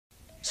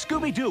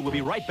Scooby-Doo will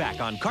be right back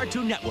on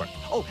Cartoon Network.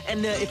 Oh,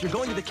 and if you're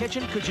going to the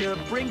kitchen, could you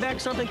bring back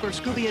something for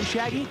Scooby and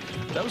Shaggy?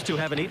 Those two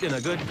haven't eaten in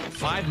a good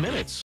 5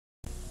 minutes.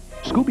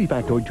 Scooby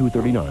Factoid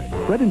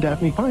 239. Fred and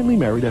Daphne finally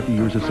married after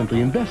years of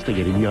simply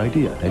investigating the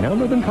idea. They now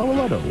live in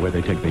Colorado, where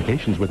they take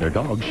vacations with their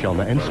dogs,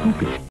 Shelma and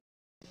Scoopy.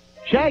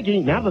 Shaggy,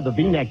 now that the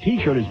V-neck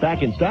T-shirt is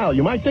back in style,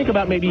 you might think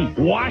about maybe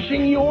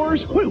washing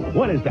yours. Whew,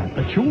 what is that,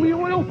 patchouli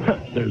oil?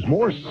 There's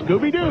more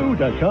Scooby-Doo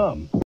to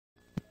come.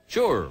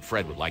 Sure,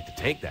 Fred would like to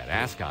take that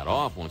ascot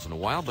off once in a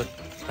while, but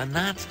the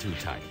knot's too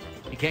tight.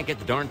 He can't get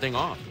the darn thing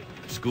off.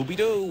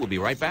 Scooby-Doo will be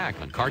right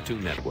back on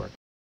Cartoon Network.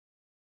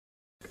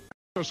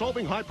 For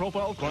solving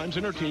high-profile crimes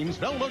in her teens,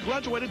 Velma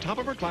graduated top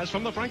of her class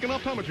from the Franken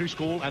Optometry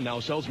School and now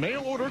sells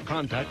mail-order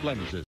contact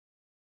lenses.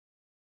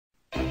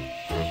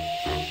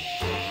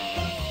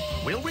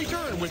 We'll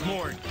return with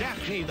more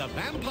Daphne the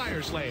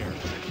Vampire Slayer.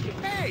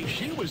 Hey,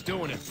 she was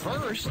doing it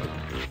first.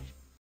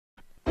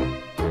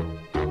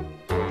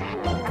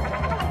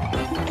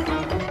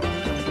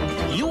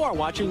 You are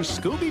watching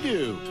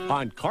Scooby-Doo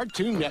on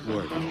Cartoon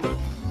Network.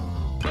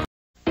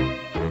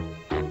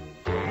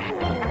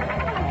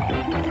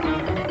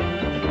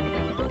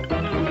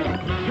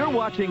 You're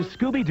watching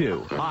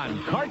Scooby-Doo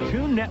on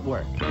Cartoon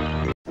Network.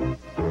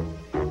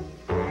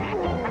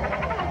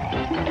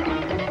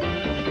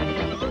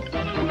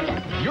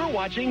 You're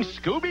watching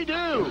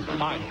Scooby-Doo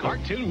on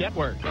Cartoon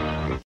Network.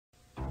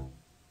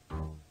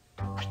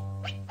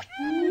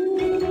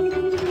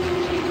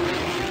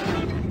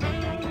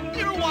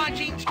 You're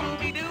watching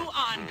Scooby-Doo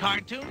on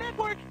Cartoon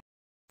Network.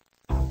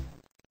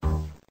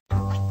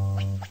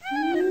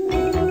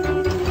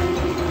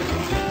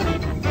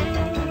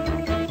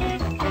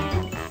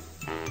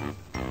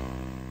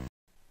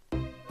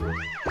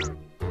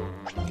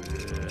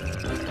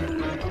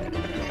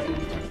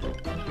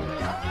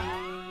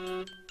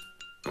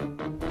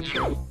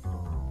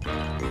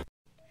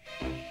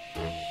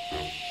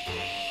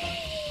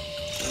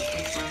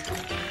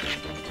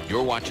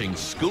 You're watching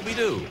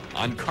Scooby-Doo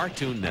on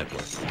Cartoon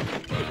Network.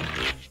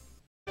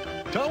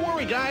 Don't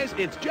worry, guys.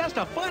 It's just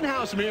a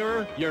funhouse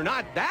mirror. You're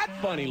not that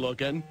funny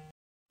looking.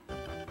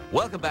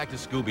 Welcome back to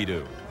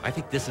Scooby-Doo. I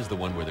think this is the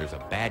one where there's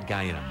a bad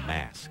guy in a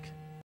mask.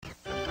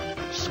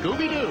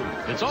 Scooby-Doo.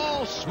 It's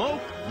all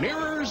smoke,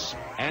 mirrors,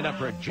 and a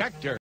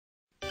projector.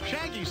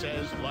 Shaggy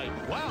says, like,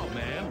 wow,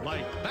 man,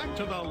 like, back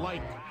to the,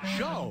 like,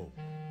 show.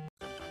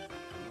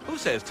 Who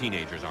says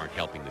teenagers aren't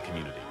helping the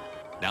community?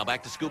 Now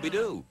back to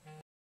Scooby-Doo.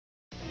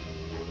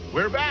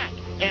 We're back.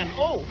 And,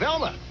 oh,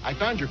 Velma, I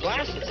found your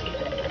glasses.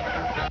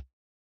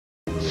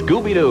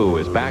 Scooby-Doo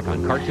is back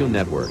on Cartoon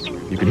Network.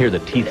 You can hear the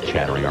teeth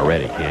chattering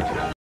already, can't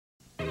you?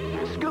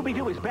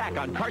 Scooby-Doo is back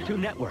on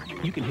Cartoon Network.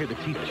 You can hear the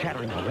teeth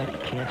chattering already,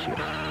 can't you?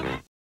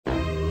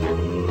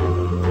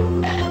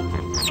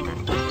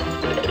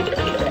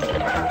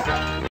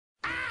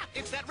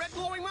 It's that red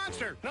glowing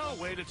monster. No,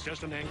 wait, it's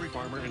just an angry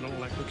farmer in an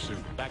electric suit.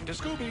 Back to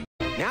Scooby.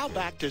 Now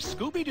back to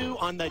Scooby-Doo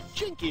on the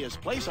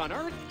jinkiest place on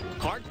Earth,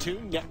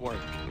 Cartoon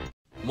Network.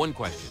 One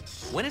question.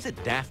 When is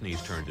it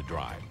Daphne's turn to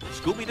drive?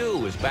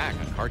 Scooby-Doo is back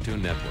on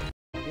Cartoon Network.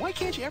 Why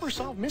can't you ever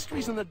solve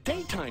mysteries in the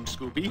daytime,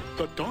 Scooby?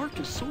 The dark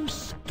is so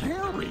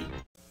scary.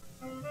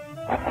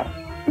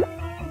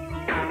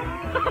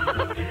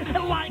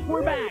 Like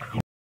we're back.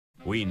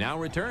 We now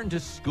return to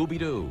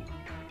Scooby-Doo.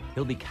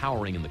 He'll be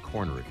cowering in the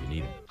corner if you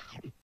need him.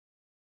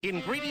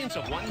 Ingredients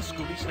of one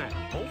Scooby snack,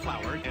 whole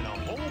flour, and a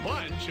whole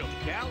bunch of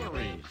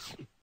calories.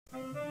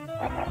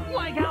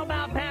 Like how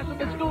about passing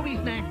the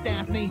Scooby snacks,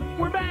 Daphne?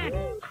 We're back.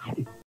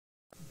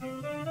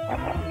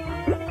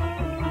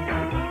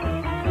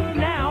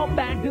 Now,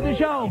 back to the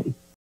show.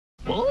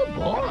 Oh,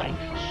 boy.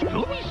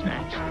 Scooby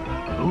snacks.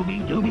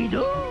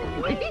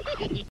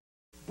 Scooby-Dooby-Doo.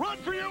 Run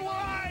for your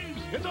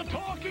lives! It's a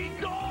talking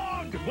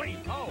dog! Wait,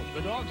 oh,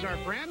 the dog's our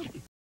friend?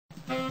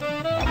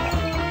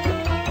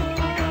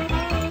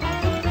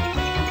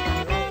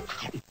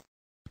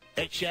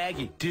 Hey,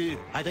 Shaggy, dude,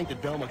 I think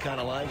that Velma kind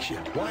of likes you.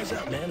 Wise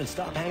up, man, and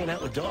stop hanging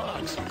out with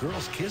dogs.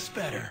 Girls kiss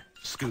better.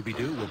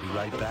 Scooby-Doo will be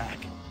right back.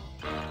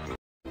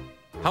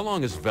 How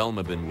long has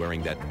Velma been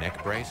wearing that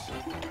neck brace?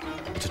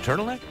 It's a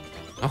turtleneck?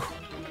 Oh,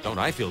 don't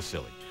I feel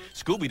silly.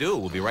 Scooby-Doo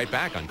will be right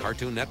back on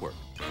Cartoon Network.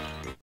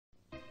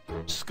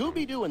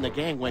 Scooby-Doo and the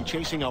gang went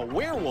chasing a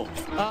werewolf.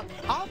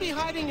 I'll be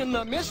hiding in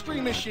the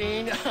mystery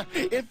machine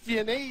if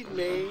you need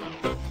me.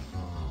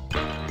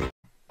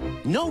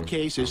 No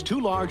case is too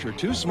large or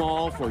too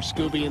small for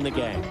Scooby and the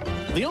gang.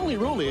 The only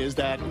rule is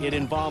that it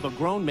involve a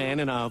grown man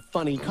in a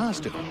funny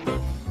costume.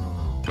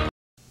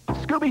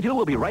 Scooby-Doo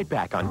will be right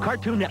back on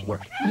Cartoon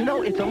Network. You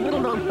know, it's a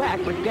little-known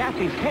fact, but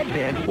Daphne's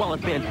headband, while a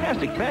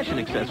fantastic fashion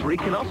accessory,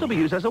 can also be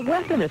used as a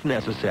weapon if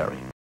necessary.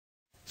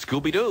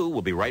 Scooby-Doo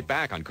will be right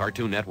back on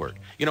Cartoon Network.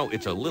 You know,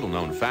 it's a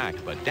little-known fact,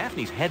 but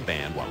Daphne's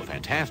headband, while a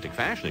fantastic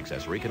fashion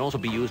accessory, can also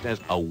be used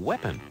as a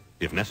weapon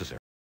if necessary.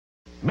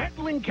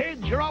 Meddling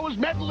kids, you're always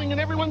meddling in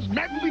everyone's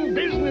meddling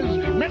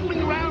business.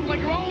 Meddling around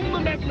like you own the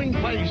meddling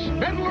place.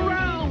 Meddle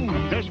around.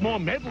 There's more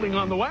meddling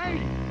on the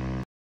way.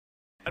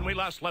 When we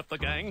last left the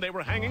gang, they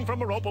were hanging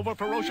from a rope over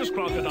ferocious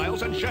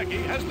crocodiles, and Shaggy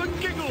has the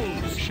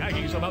giggles.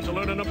 Shaggy's about to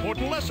learn an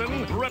important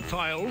lesson.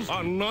 Reptiles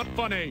are not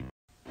funny.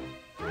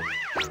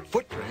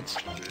 Footprints,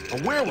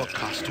 a werewolf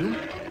costume,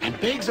 and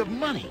bags of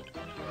money.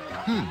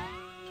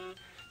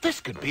 This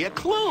could be a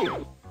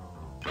clue.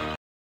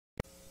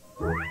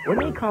 When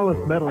they call us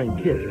meddling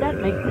kids, that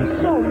makes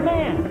me so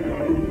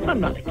mad. I'm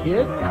not a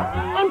kid.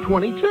 I'm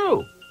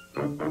 22.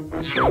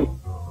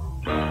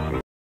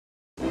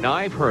 Now,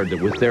 I've heard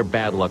that with their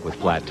bad luck with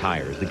flat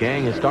tires, the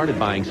gang has started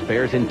buying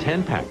spares in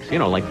 10 packs, you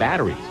know, like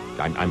batteries.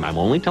 I'm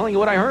only telling you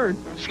what I heard.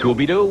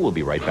 Scooby-Doo will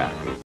be right back.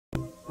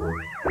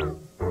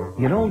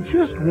 You know,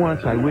 just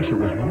once I wish it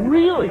was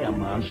really a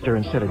monster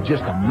instead of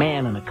just a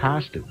man in a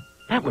costume.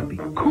 That would be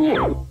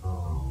cool.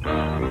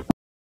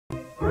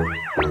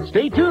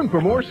 Stay tuned for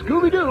more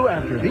Scooby-Doo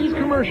after these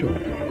commercials.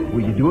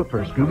 Will you do it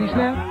for a Scooby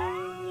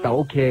Snack?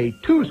 Okay,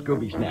 2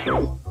 Scooby Snacks.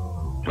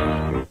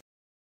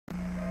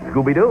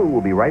 Scooby-Doo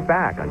will be right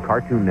back on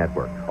Cartoon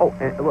Network. Oh,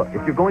 and look,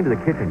 if you're going to the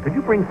kitchen, could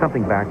you bring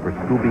something back for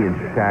Scooby and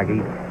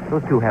Shaggy?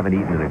 Those two haven't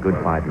eaten in a good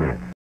 5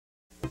 minutes.